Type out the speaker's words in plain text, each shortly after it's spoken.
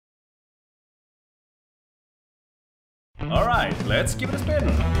Alright, let's give it a spin.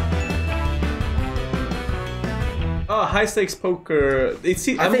 Oh, high stakes poker.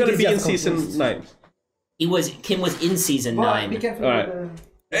 I'm gonna be in season 9. Kim was in season 9. Alright.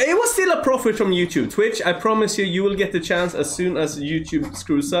 It was still a profit from YouTube. Twitch, I promise you, you will get the chance as soon as YouTube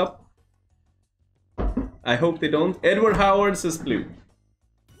screws up. I hope they don't. Edward Howard says blue.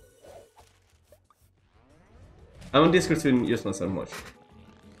 I'm on Discord soon, just not so much.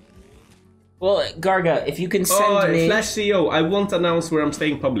 Well, Garga, if you can send me... Flash CEO, I won't announce where I'm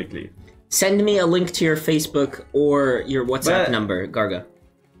staying publicly. Send me a link to your Facebook or your WhatsApp number, Garga.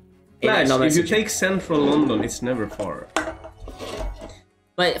 Flash, if you take Central London, it's never far.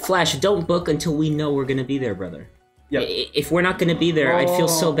 But Flash, don't book until we know we're gonna be there, brother. Yeah. If we're not gonna be there, I'd feel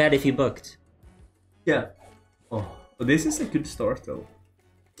so bad if you booked. Yeah. Oh, this is a good start, though.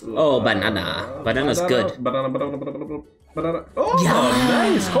 Oh, banana. Banana's good. Banana. Oh, yeah.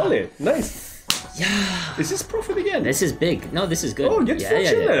 Nice. Call it. Nice. Yeah. Is this profit again? This is big. No, this is good. Oh, get the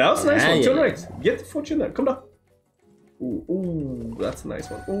fortune there. That was a nice one. Yeah. Get the fortune there. Come down. Ooh, that's a nice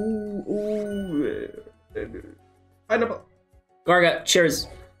one. Ooh. Pineapple. Garga, cheers.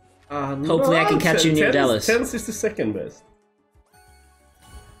 Hopefully I can catch you near Dallas. 10s is the second best.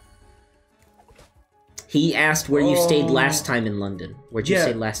 He asked where you stayed last time in London. Where'd you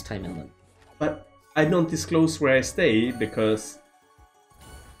stay last time in London? But I don't disclose where I stay because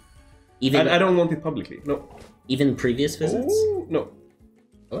even I don't want it publicly. No. Even previous visits? Ooh, no.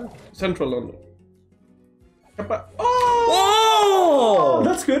 Oh. Central London. Oh!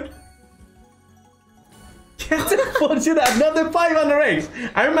 That's good. Get the fortune, another 500x.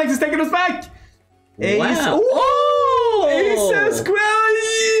 Iron Max is taking us back. Ace. Wow. Oh! Aces, oh,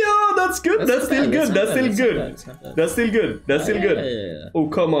 that's good. That's still good. That's still good. That's still good. That's still good. Oh,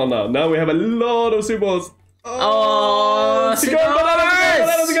 come on now. Now we have a lot of Super Bowls. Oh, yeah!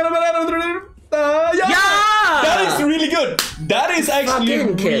 That is really good. That is actually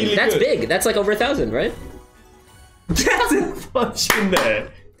really good. That's big. That's like over 1,000, right? Get the fortune there.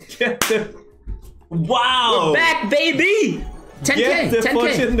 Get the... Wow! We're back, baby! 10K! Get the 10K.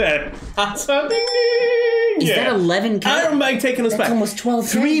 fortune there. Is that 11K? Iron Man taking us back. That's almost 12K.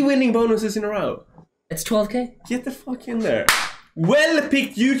 3 winning bonuses in a row. It's 12K? Get the fuck in there. Well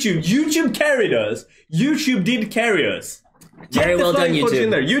picked, YouTube. YouTube carried us. YouTube did carry us. Very well done, YouTube. In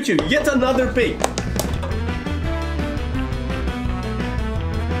there. YouTube, get another pick.